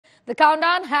The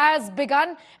countdown has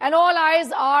begun and all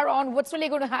eyes are on what's really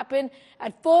going to happen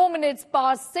at 4 minutes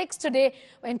past 6 today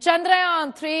when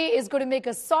Chandrayaan-3 is going to make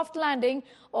a soft landing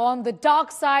on the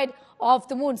dark side of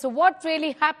the moon. So what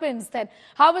really happens then?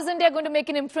 How is India going to make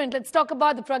an imprint? Let's talk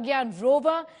about the Pragyan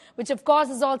rover, which of course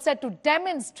is all set to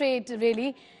demonstrate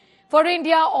really for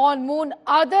India on moon.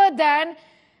 Other than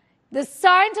the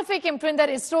scientific imprint that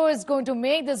Isro is going to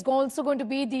make, there's also going to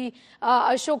be the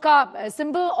Ashoka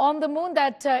symbol on the moon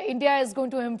that India is going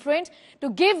to imprint to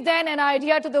give then an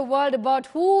idea to the world about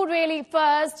who really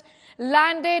first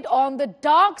landed on the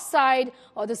dark side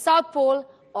or the south pole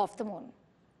of the moon.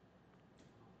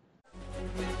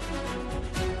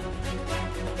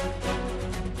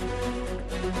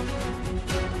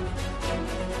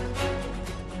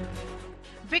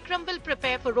 Vikram will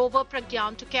prepare for rover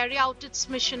Pragyan to carry out its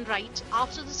mission right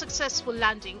after the successful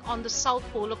landing on the south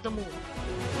pole of the moon.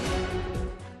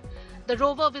 The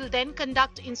rover will then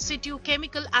conduct in situ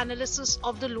chemical analysis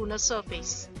of the lunar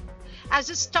surface. As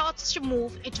it starts to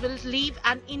move, it will leave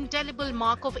an indelible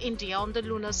mark of India on the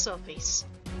lunar surface.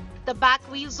 The back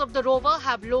wheels of the rover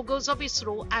have logos of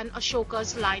Isro and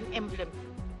Ashoka's line emblem.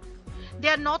 They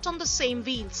are not on the same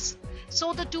wheels,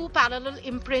 so the two parallel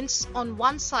imprints on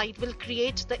one side will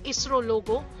create the Isro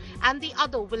logo and the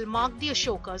other will mark the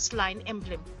Ashoka's line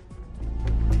emblem.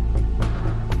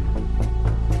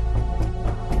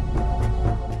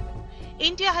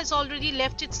 India has already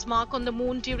left its mark on the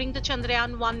moon during the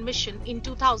Chandrayaan-3 mission in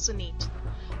 2008.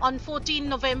 On 14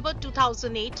 November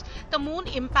 2008, the Moon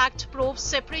Impact Probe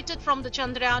separated from the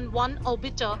Chandrayaan-1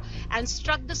 orbiter and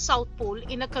struck the South Pole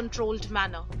in a controlled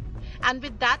manner. And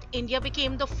with that, India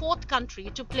became the fourth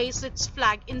country to place its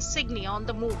flag insignia on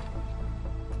the moon,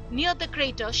 near the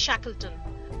crater Shackleton.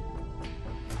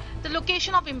 The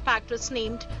location of impact was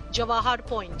named Jawahar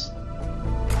Point.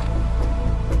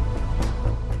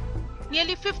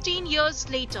 Nearly 15 years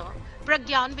later,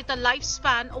 Pragyan, with a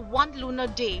lifespan of 1 lunar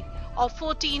day or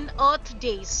 14 Earth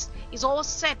days, is all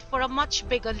set for a much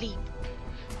bigger leap.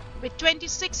 With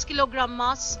 26 kg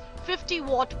mass, 50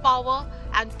 watt power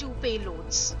and 2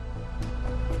 payloads.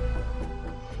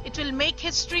 It will make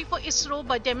history for Isro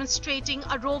by demonstrating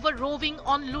a rover roving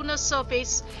on lunar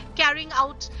surface, carrying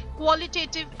out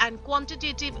qualitative and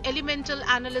quantitative elemental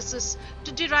analysis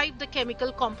to derive the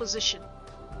chemical composition.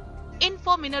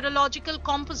 For mineralogical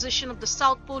composition of the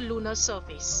South Pole lunar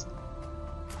surface.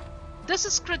 This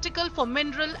is critical for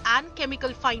mineral and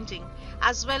chemical finding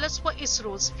as well as for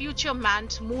ISRO's future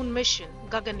manned moon mission,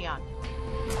 Gaganyaan.